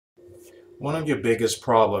One of your biggest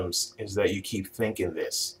problems is that you keep thinking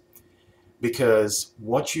this because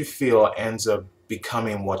what you feel ends up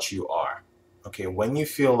becoming what you are. Okay, when you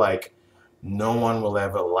feel like no one will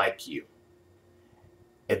ever like you,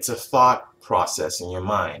 it's a thought process in your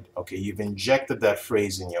mind. Okay, you've injected that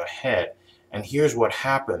phrase in your head, and here's what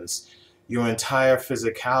happens. Your entire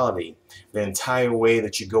physicality, the entire way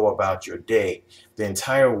that you go about your day, the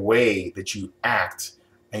entire way that you act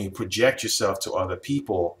and you project yourself to other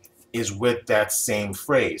people is with that same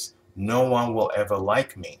phrase. No one will ever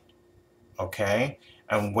like me. Okay?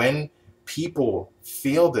 And when people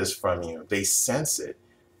feel this from you, they sense it,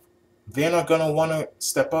 they're not going to want to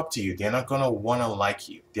step up to you. They're not going to want to like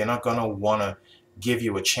you. They're not going to want to give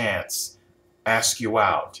you a chance, ask you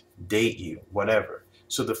out, date you, whatever.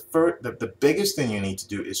 So the biggest thing you need to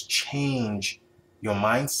do is change your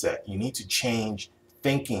mindset. You need to change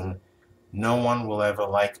thinking, no one will ever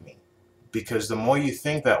like me. Because the more you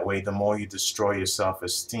think that way, the more you destroy your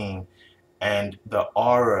self-esteem and the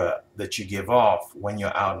aura that you give off when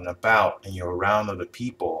you're out and about and you're around other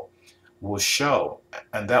people will show,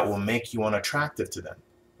 and that will make you unattractive to them.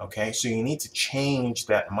 Okay, so you need to change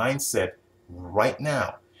that mindset right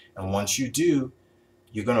now, and once you do,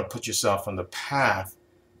 you're going to put yourself on the path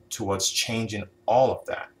towards changing all of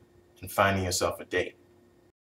that and finding yourself a date.